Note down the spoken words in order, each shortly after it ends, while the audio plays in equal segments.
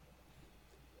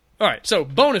All right, so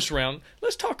bonus round.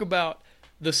 Let's talk about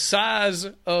the size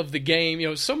of the game. You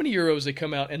know, so many Euros they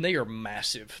come out and they are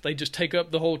massive. They just take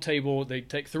up the whole table. They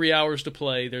take 3 hours to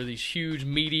play. They're these huge,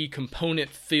 meaty,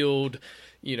 component-filled,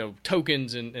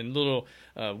 tokens and little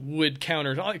wood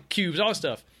counters, cubes, all that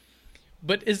stuff.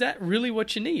 But is that really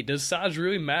what you need? Does size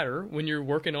really matter when you're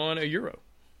working on a Euro?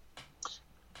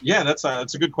 Yeah, that's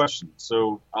a good question.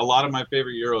 So a lot of my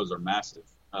favorite Euros are massive.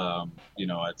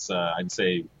 I'd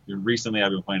say recently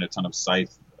I've been playing a ton of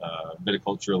Scythe,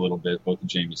 Viticulture a little bit, both of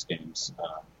Jamie's games.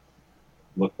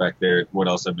 Look back there at what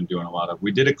else I've been doing a lot of.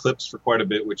 We did Eclipse for quite a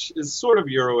bit, which is sort of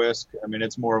Euro-esque. I mean,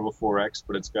 it's more of a 4X,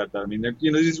 but it's got that. I mean,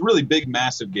 these really big,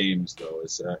 massive games, though.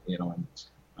 It's,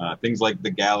 things like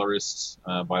The Gallerists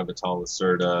by Vital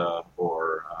Lacerda,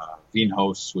 or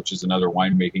Vinhos, which is another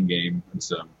winemaking game.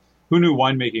 It's who knew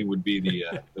winemaking would be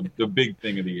the big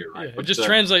thing of the year, right? Yeah, it just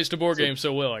translates to board games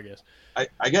so well, I guess.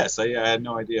 I guess. I had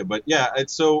no idea. But yeah,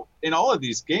 so in all of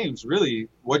these games, really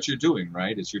what you're doing,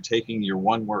 right, is you're taking your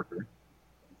one worker,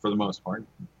 for the most part,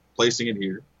 placing it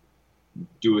here,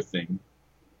 do a thing.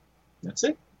 That's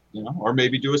it. Or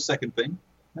maybe do a second thing,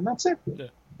 and that's it. Yeah.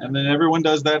 And then everyone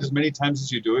does that as many times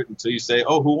as you do it until you say,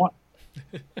 oh, who won?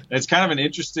 It's kind of an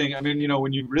interesting,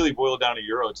 when you really boil down a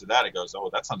Euro to that, it goes, oh,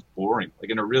 that sounds boring.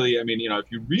 Like if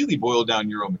you really boil down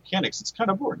Euro mechanics, it's kind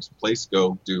of boring. It's place,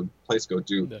 go, do, place, go,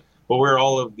 do. Yeah. But where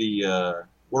all of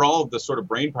the sort of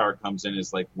brain power comes in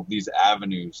is like these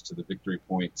avenues to the victory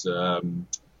point,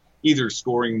 either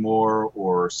scoring more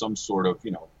or some sort of,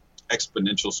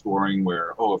 exponential scoring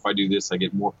where, oh, if I do this, I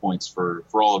get more points for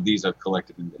all of these I've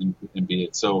collected and beat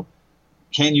it. So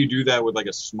can you do that with like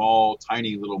a small,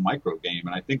 tiny little micro game?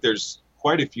 And I think there's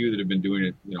quite a few that have been doing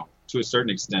it, to a certain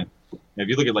extent. And if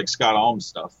you look at like Scott Alm's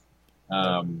stuff,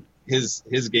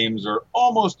 his games are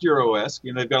almost Euro-esque.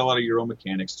 They've got a lot of Euro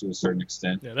mechanics to a certain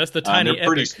extent. Yeah, that's the Tiny Epic.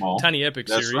 Pretty small. Tiny Epic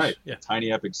that's series. That's right. Yeah.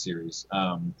 Tiny Epic series.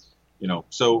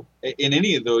 So in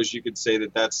any of those, you could say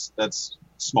that's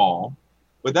small,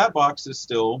 but that box is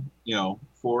still,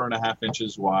 4.5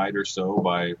 inches wide or so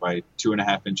by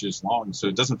 2.5 inches long. So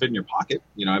it doesn't fit in your pocket.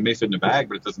 It may fit in a bag,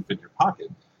 but it doesn't fit in your pocket.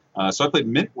 So I played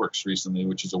Mintworks recently,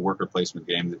 which is a worker placement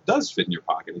game that does fit in your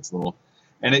pocket. It's little,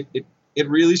 and it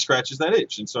really scratches that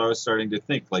itch. And so I was starting to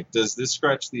think, like, does this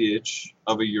scratch the itch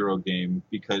of a Euro game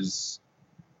because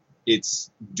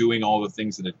it's doing all the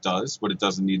things that it does, but it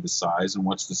doesn't need the size, and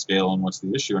what's the scale and what's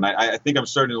the issue? And I think I'm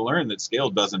starting to learn that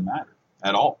scale doesn't matter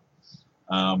at all.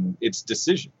 It's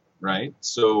decision, right?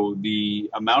 So the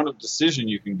amount of decision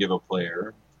you can give a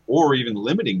player, or even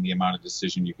limiting the amount of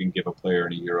decision you can give a player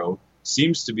in a Euro,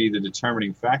 seems to be the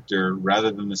determining factor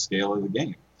rather than the scale of the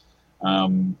game.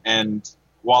 And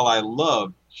while I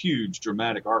love huge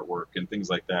dramatic artwork and things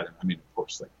like that, of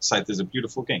course, like Scythe is a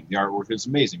beautiful game. The artwork is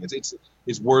amazing.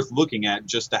 It's worth looking at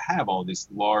just to have all this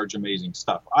large, amazing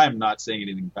stuff. I'm not saying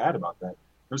anything bad about that.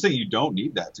 I'm saying you don't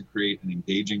need that to create an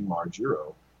engaging large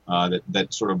Euro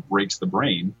that sort of breaks the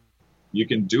brain. You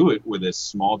can do it with a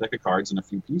small deck of cards and a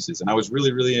few pieces. And I was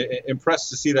really, really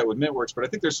impressed to see that with Mintworks, but I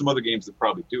think there's some other games that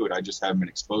probably do it. I just haven't been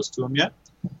exposed to them yet.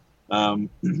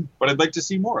 But I'd like to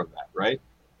see more of that, right?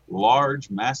 Large,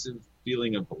 massive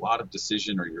feeling of a lot of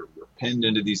decision, or you're pinned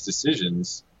into these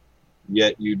decisions,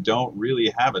 yet you don't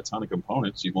really have a ton of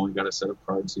components. You've only got a set of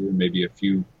cards here and maybe a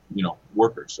few,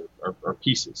 workers or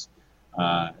pieces.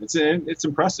 It's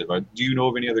impressive. Do you know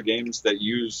of any other games that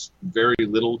use very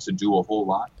little to do a whole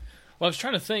lot? Well, I was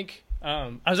trying to think.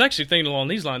 I was actually thinking along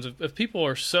these lines of if people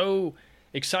are so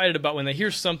excited about when they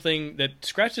hear something that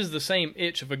scratches the same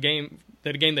itch of a game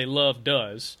that a game they love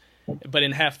does, but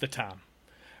in half the time.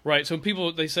 Right, so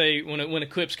people, they say, when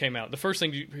Eclipse came out, the first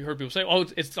thing you heard people say, oh,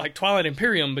 it's like Twilight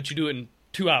Imperium, but you do it in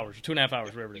 2 hours, 2.5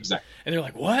 hours, whatever it is. Exactly. And they're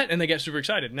like, what? And they got super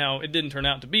excited. Now, it didn't turn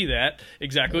out to be that,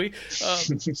 exactly.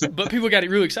 But people got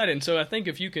really excited. And so I think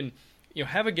if you can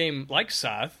have a game like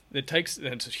Scythe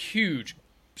that's a huge,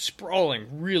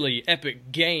 sprawling, really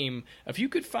epic game, if you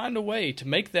could find a way to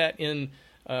make that in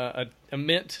a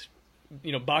mint,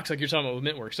 box like you're talking about with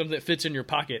Mintworks, something that fits in your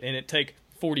pocket, and it take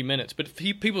 40 minutes, but if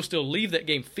people still leave that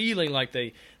game feeling like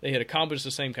they had accomplished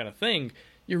the same kind of thing,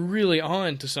 you're really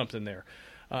on to something there.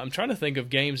 I'm trying to think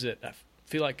of games that I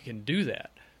feel like can do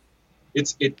that.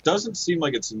 It doesn't seem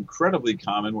like it's incredibly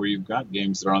common where you've got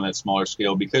games that are on that smaller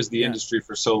scale, because the industry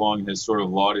for so long has sort of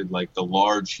lauded like the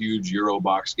large, huge Euro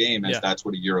box game as that's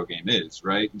what a Euro game is,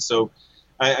 right? And so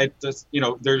I just,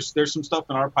 there's some stuff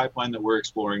in our pipeline that we're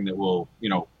exploring that will,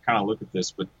 kind of look at this,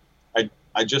 but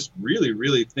I just really,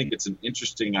 really think it's an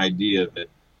interesting idea that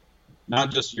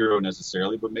not just Euro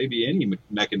necessarily, but maybe any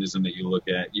mechanism that you look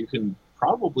at, you can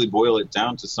probably boil it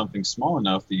down to something small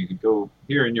enough that you could go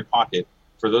here in your pocket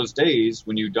for those days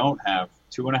when you don't have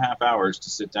 2.5 hours to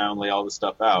sit down, lay all this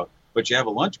stuff out, but you have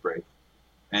a lunch break,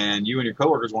 and you and your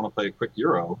coworkers want to play a quick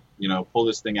Euro, pull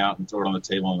this thing out and throw it on the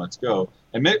table and let's go.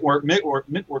 And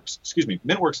Mintworks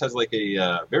has like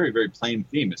a very, very plain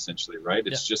theme, essentially, right?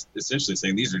 It's just essentially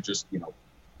saying these are just,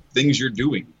 things you're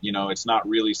doing. It's not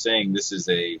really saying this is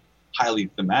a highly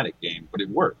thematic game, but it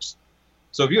works.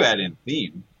 So if you add in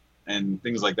theme and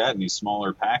things like that in these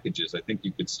smaller packages, I think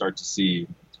you could start to see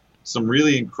some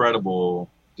really incredible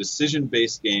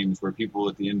decision-based games where people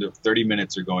at the end of 30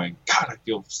 minutes are going, God, I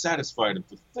feel satisfied and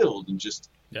fulfilled, and just,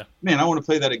 man, I want to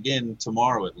play that again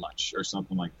tomorrow at lunch or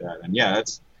something like that. And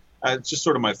that's just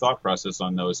sort of my thought process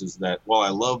on those, is that while I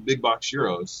love big box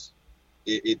Euros,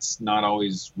 it's not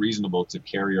always reasonable to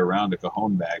carry around a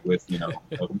cajon bag with, a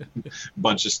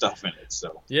bunch of stuff in it.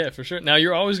 So yeah, for sure. Now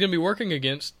you're always going to be working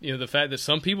against, the fact that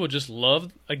some people just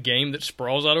love a game that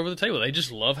sprawls out over the table. They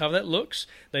just love how that looks.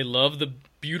 They love the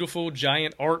beautiful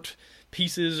giant art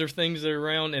pieces or things that are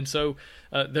around, and so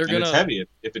they're gonna. It's heavy.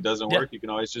 If it doesn't work, you can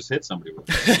always just hit somebody with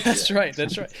it. That's right.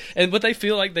 And but they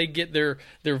feel like they get their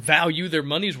value, their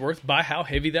money's worth by how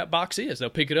heavy that box is. They'll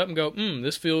pick it up and go,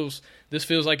 this feels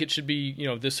like it should be,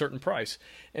 this certain price.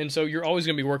 And so you're always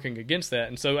going to be working against that.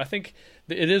 And so I think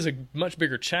it is a much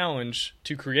bigger challenge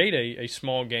to create a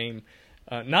small game.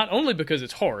 Not only because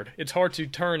it's hard to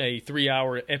turn a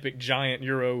 3-hour epic giant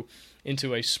Euro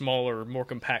into a smaller, more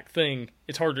compact thing.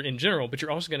 It's harder in general, but you're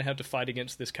also going to have to fight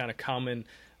against this kind of common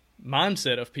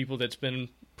mindset of people that's been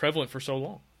prevalent for so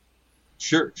long.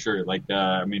 Sure. Like,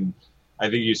 I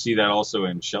think you see that also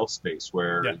in shelf space,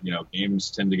 where,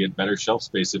 games tend to get better shelf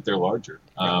space if they're larger.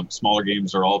 Smaller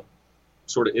games are all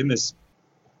sort of in this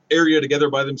area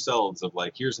together by themselves of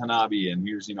like, here's Hanabi and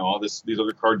here's, all these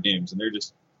other card games, and they're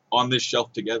just on this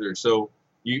shelf together. So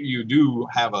you do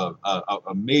have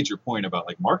a major point about,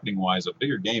 like, marketing wise, a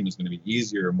bigger game is going to be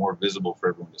easier and more visible for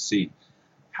everyone to see.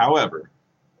 However,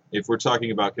 if we're talking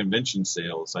about convention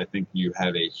sales, I think you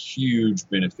have a huge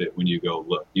benefit when you go,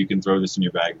 look, you can throw this in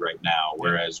your bag right now.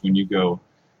 Whereas when you go,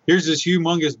 here's this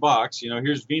humongous box,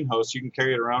 here's Vinhos, you can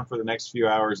carry it around for the next few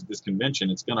hours at this convention.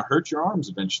 It's going to hurt your arms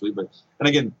eventually. And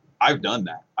again, I've done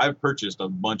that. I've purchased a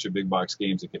bunch of big box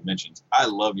games at conventions. I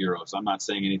love Euros. I'm not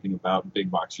saying anything about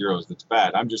big box Euros that's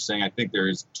bad. I'm just saying I think there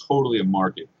is totally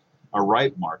a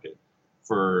ripe market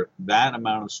for that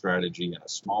amount of strategy in a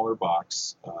smaller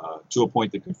box, to a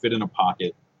point that could fit in a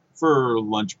pocket for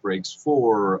lunch breaks,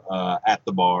 for at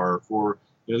the bar, for,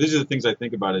 these are the things I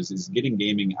think about is getting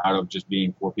gaming out of just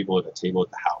being 4 people at a table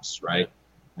at the house, right?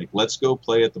 Like, let's go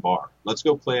play at the bar. Let's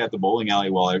go play at the bowling alley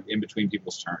while in between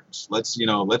people's turns. Let's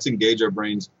engage our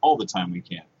brains all the time we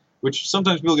can, which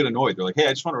sometimes people get annoyed. They're like, hey,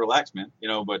 I just want to relax, man.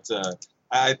 But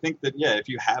I think that, if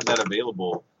you have that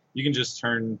available, you can just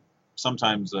turn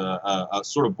sometimes a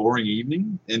sort of boring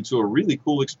evening into a really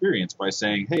cool experience by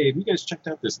saying, hey, have you guys checked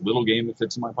out this little game that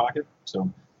fits in my pocket? So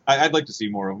I'd like to see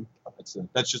more of them.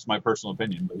 That's just my personal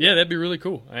opinion. But yeah, that'd be really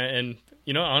cool. And,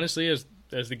 honestly, as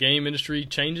the game industry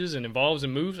changes and evolves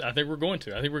and moves, I think we're going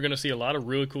to see a lot of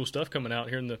really cool stuff coming out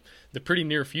here in the pretty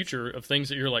near future of things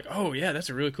that you're like, oh, yeah, that's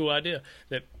a really cool idea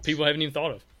that people haven't even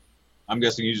thought of. I'm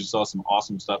guessing you just saw some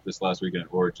awesome stuff this last weekend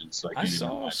at Origins. So I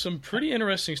saw some pretty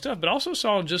interesting stuff, but also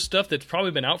saw just stuff that's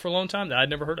probably been out for a long time that I'd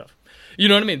never heard of. You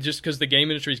know what I mean? Just because the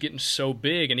game industry is getting so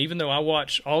big, and even though I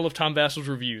watch all of Tom Vassel's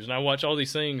reviews, and I watch all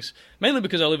these things, mainly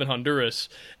because I live in Honduras,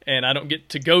 and I don't get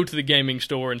to go to the gaming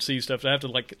store and see stuff, so I have to,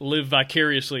 like, live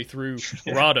vicariously through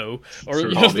Rado, or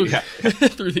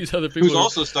through these other people. Who's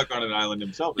also stuck on an island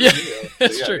himself. Yeah,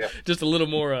 that's true. Yeah. Just a little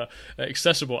more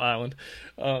accessible island.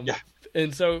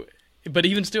 And so... But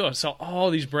even still, I saw all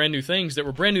these brand new things that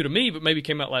were brand new to me, but maybe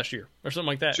came out last year or something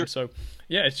like that. Sure. And so,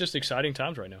 yeah, it's just exciting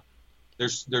times right now.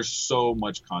 There's so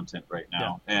much content right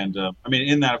now. Yeah. And,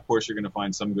 in that, of course, you're going to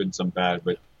find some good and some bad,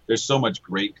 but there's so much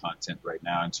great content right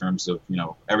now in terms of,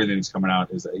 everything that's coming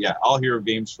out. I'll hear of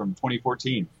games from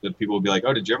 2014 that people will be like,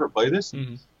 oh, did you ever play this?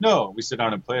 Mm-hmm. No, we sit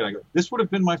down and play it. I go, this would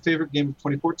have been my favorite game of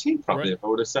 2014 probably if I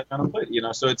would have sat down and played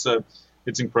it. So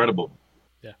it's incredible.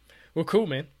 Well, cool,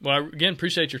 man. Well, I, again,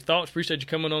 appreciate your thoughts. Appreciate you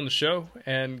coming on the show.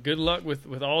 And good luck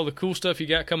with all the cool stuff you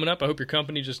got coming up. I hope your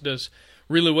company just does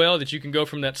really well, that you can go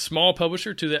from that small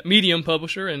publisher to that medium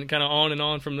publisher and kind of on and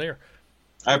on from there.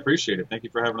 I appreciate it. Thank you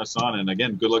for having us on. And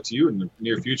again, good luck to you in the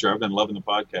near future. I've been loving the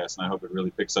podcast, and I hope it really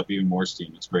picks up even more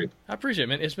steam. It's great. I appreciate it,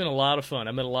 man. It's been a lot of fun.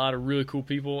 I met a lot of really cool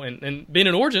people. And being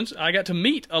in Origins, I got to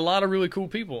meet a lot of really cool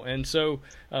people. And so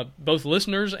both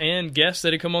listeners and guests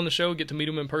that had come on the show get to meet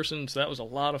them in person. So that was a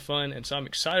lot of fun. And so I'm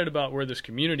excited about where this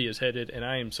community is headed. And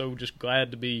I am so just glad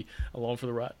to be along for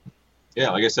the ride.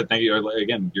 Yeah, like I said, thank you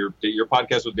again. Your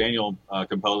podcast with Daniel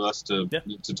compelled us Yeah.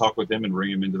 to talk with him and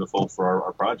bring him into the fold for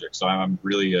our project. So I'm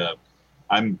really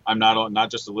I'm not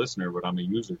just a listener, but I'm a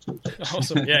user too.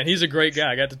 Awesome. Yeah, and he's a great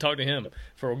guy. I got to talk to him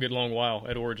for a good long while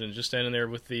at Origins, just standing there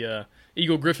with the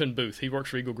Eagle Griffin booth. He works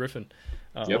for Eagle Griffin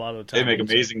a lot of the They time. make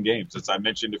amazing games. I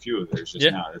mentioned a few of theirs just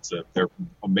now. They're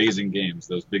amazing games.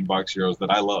 Those big box heroes that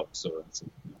I love. So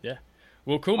Yeah.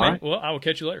 Well, cool, man. Right. Well, I will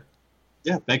catch you later.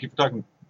 Yeah. Thank you for talking.